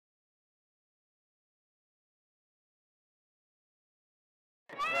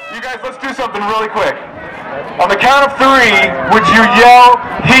you guys, let's do something really quick. On the count of 3, would you yell,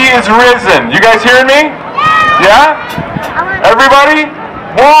 "He is risen"? You guys hearing me? Yeah? Everybody?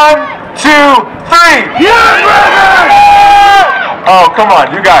 1, 2, 3. He is risen! Oh, come on,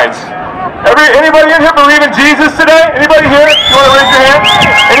 you guys. Anybody in here believe in Jesus today? Anybody here? You want to raise your hand?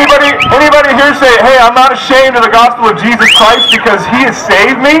 Anybody here say, "Hey, I'm not ashamed of the gospel of Jesus Christ because He has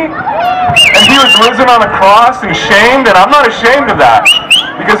saved me, and He was risen on the cross and shamed, and I'm not ashamed of that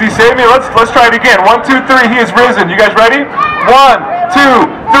because He saved me"? Let's try it again. 1, 2, 3. He is risen. You guys ready? 1, 2,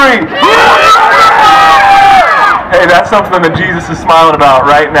 3. Hey, that's something that Jesus is smiling about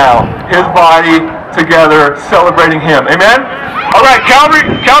right now. His body together, celebrating Him. Amen? All right, Calvary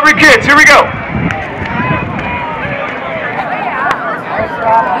kids, here we go.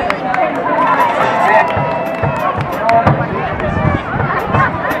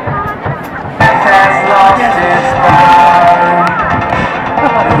 Has lost